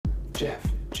Jeff,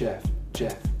 Jeff,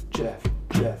 Jeff, Jeff,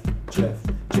 Jeff, Jeff,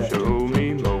 Jeff. Show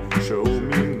me Mo, show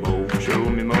me Mo, show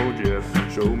me Mo Jeff,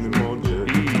 show me Mo Jeff.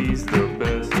 He's the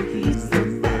best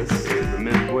in the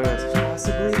Midwest.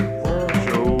 Possibly.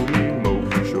 Show me Mo,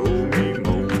 show me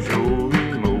Mo, show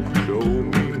me Mo, show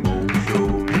me Mo, show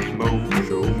me Mo,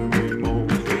 show me Mo,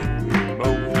 show me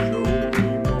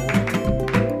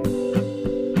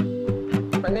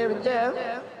Mo. My name is Jeff.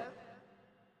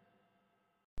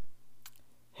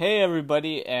 Hey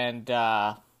everybody, and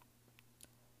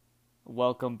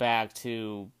welcome back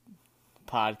to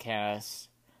podcast.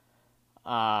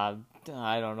 I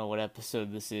don't know what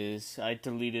episode this is. I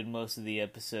deleted most of the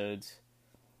episodes.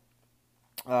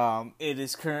 It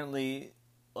is currently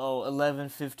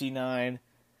 11:59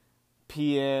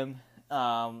 p.m.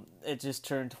 It just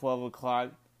turned 12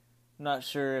 o'clock. Not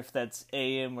sure if that's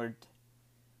a.m. or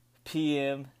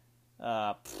p.m.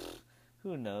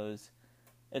 Who knows?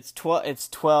 It's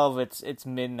 12. It's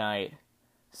midnight,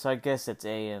 so I guess it's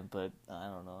a.m. But I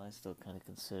don't know. I still kind of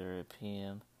consider it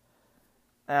p.m.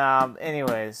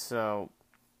 Anyways, so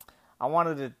I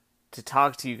wanted to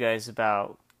talk to you guys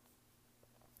about.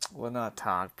 Well, not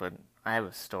talk, but I have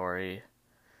a story.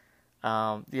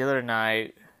 The other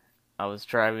night, I was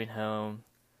driving home,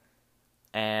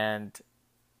 and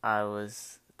I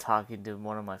was talking to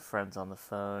one of my friends on the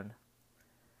phone.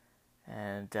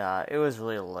 And it was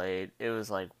really late. It was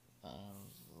like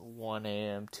 1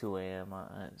 a.m., 2 a.m.,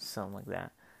 something like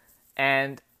that.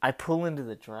 And I pull into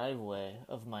the driveway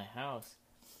of my house.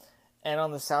 And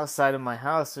on the south side of my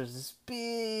house, there's this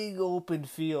big open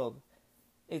field.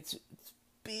 It's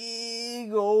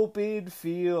big open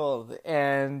field.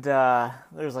 And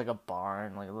there's like a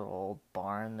barn, like a little old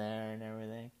barn there and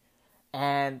everything.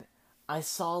 And I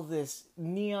saw this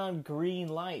neon green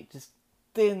light just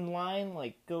thin line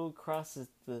like go across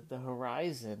the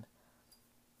horizon,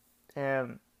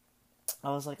 and I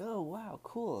was like, oh wow,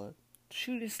 cool,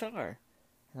 shooting star.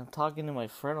 And I'm talking to my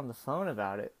friend on the phone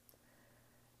about it,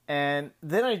 and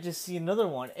then I just see another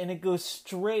one, and it goes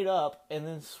straight up and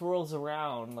then swirls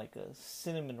around like a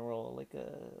cinnamon roll, like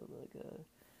a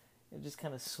it just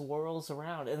kind of swirls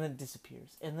around and then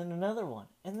disappears, and then another one,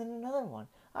 and then another one.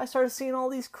 I started seeing all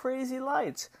these crazy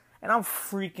lights. And I'm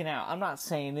freaking out. I'm not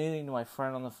saying anything to my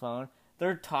friend on the phone.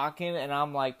 They're talking, and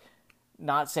I'm like,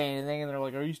 not saying anything. And they're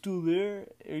like, "Are you still there?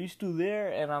 Are you still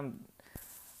there?" And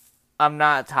I'm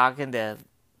not talking to.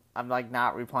 I'm like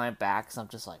not replying back. Cause I'm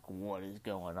just like, what is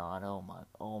going on?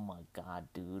 Oh my god,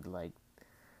 dude! Like,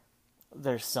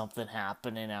 there's something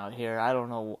happening out here. I don't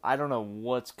know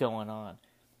what's going on.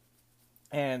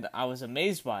 And I was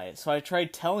amazed by it. So I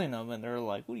tried telling them, and they're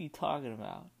like, "What are you talking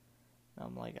about?"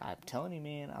 I'm like, I'm telling you,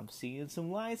 man, I'm seeing some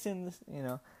lights in this,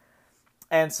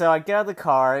 And so I get out of the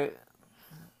car,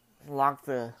 lock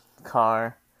the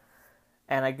car,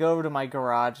 and I go over to my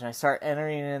garage, and I start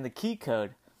entering in the key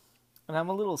code. And I'm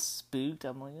a little spooked.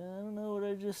 I'm like, I don't know what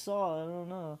I just saw. I don't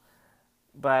know.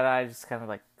 But I just kind of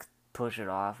like push it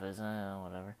off as,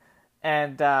 whatever.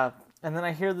 And then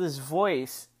I hear this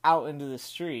voice out into the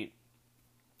street,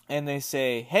 and they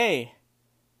say, hey.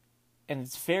 And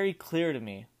it's very clear to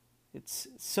me. It's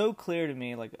so clear to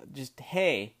me, like, just,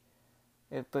 hey.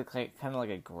 It's like, kind of like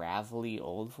a gravelly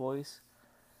old voice.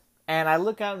 And I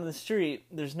look out in the street.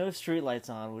 There's no street lights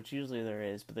on, which usually there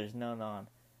is, but there's none on.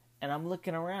 And I'm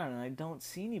looking around, and I don't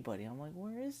see anybody. I'm like,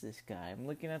 where is this guy? I'm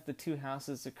looking at the two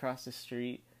houses across the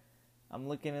street. I'm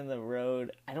looking in the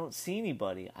road. I don't see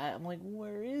anybody. I'm like,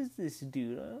 where is this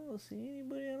dude? I don't see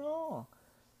anybody at all.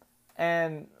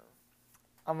 And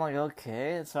I'm like,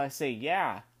 okay. And so I say,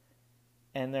 yeah.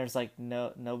 And there's like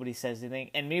nobody says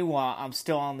anything. And meanwhile, I'm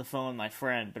still on the phone with my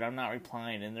friend, but I'm not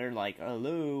replying. And they're like,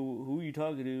 hello, who are you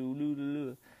talking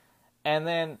to? And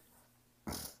then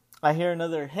I hear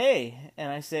another, hey.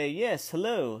 And I say, yes,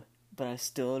 hello. But I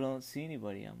still don't see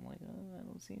anybody. I'm like, oh, I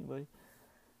don't see anybody.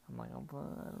 I'm like, I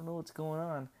don't know what's going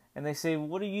on. And they say,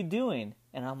 what are you doing?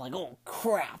 And I'm like, oh,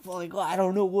 crap. I'm like, oh, I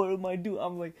don't know. What am I doing?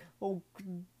 I'm like, oh,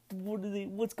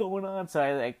 what's going on? So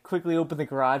I quickly open the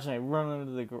garage, and I run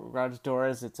under the garage door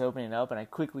as it's opening up, and I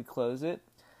quickly close it.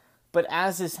 But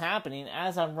as this is happening,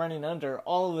 as I'm running under,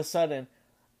 all of a sudden,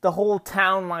 the whole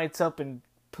town lights up in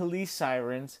police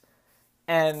sirens,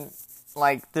 and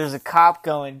like there's a cop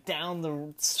going down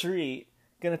the street,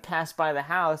 gonna pass by the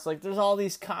house. Like there's all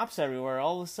these cops everywhere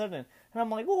all of a sudden, and I'm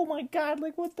like, oh my god,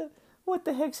 like what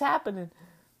the heck's happening?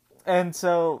 And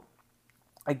so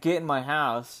I get in my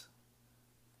house.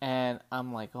 And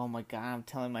I'm like, oh my god, I'm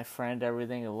telling my friend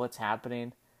everything of what's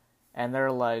happening. And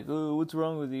they're like, ooh, what's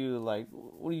wrong with you? Like,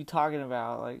 what are you talking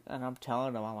about? Like, and I'm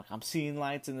telling them, I'm like, I'm seeing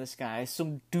lights in the sky.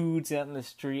 Some dude's out in the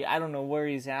street. I don't know where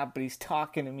he's at, but he's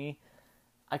talking to me.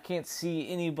 I can't see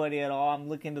anybody at all. I'm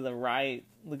looking to the right,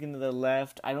 looking to the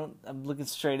left. I'm looking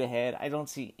straight ahead. I don't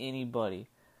see anybody.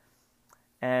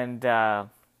 And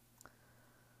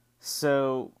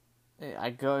so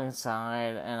I go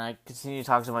inside and I continue to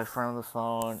talk to my friend on the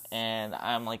phone, and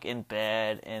I'm like in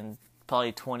bed, and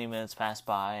probably 20 minutes pass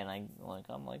by, and I'm like,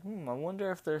 I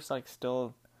wonder if there's like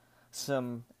still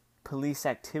some police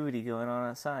activity going on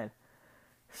outside.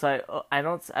 So I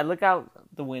look out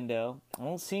the window. I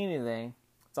don't see anything.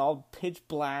 It's all pitch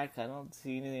black. I don't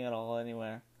see anything at all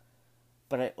anywhere.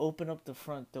 But I open up the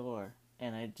front door,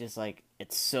 and I just like,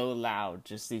 it's so loud.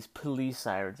 Just these police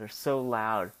sirens are so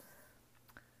loud.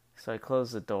 So I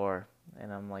close the door,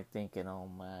 and I'm like thinking, oh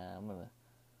man,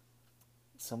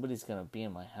 somebody's gonna be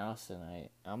in my house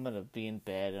tonight. I'm gonna be in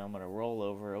bed, and I'm gonna roll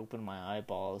over, open my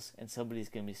eyeballs, and somebody's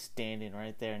gonna be standing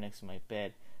right there next to my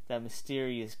bed. That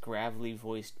mysterious, gravelly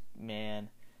voiced man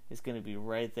is gonna be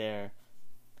right there.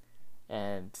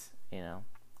 And, you know,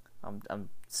 I'm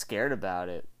scared about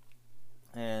it.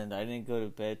 And I didn't go to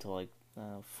bed till like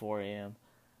 4 a.m.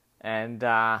 And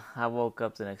I woke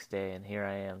up the next day, and here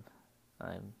I am.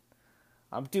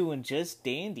 I'm doing just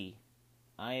dandy.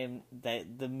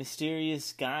 The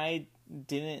mysterious guy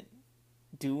didn't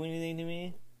do anything to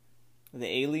me. The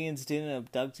aliens didn't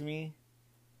abduct me.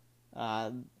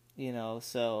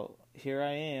 So here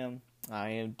I am. I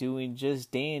am doing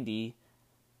just dandy.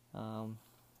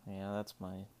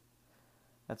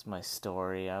 That's my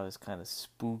story. I was kind of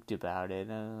spooked about it.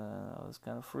 I was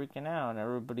kind of freaking out. And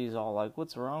everybody's all like,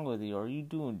 "What's wrong with you? Are you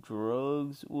doing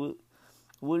drugs? What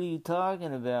are you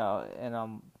talking about?" And I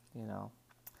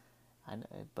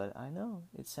know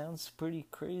it sounds pretty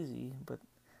crazy, but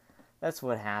that's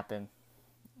what happened.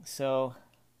 So,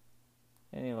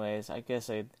 anyways, I guess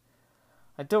I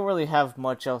don't really have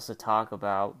much else to talk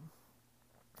about.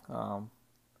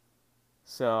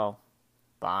 So,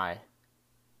 bye.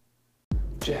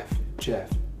 Jeff.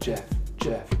 Show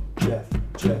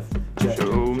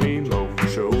me more,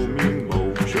 show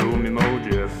me more,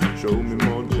 Jeff. Show me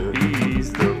more, Jeff.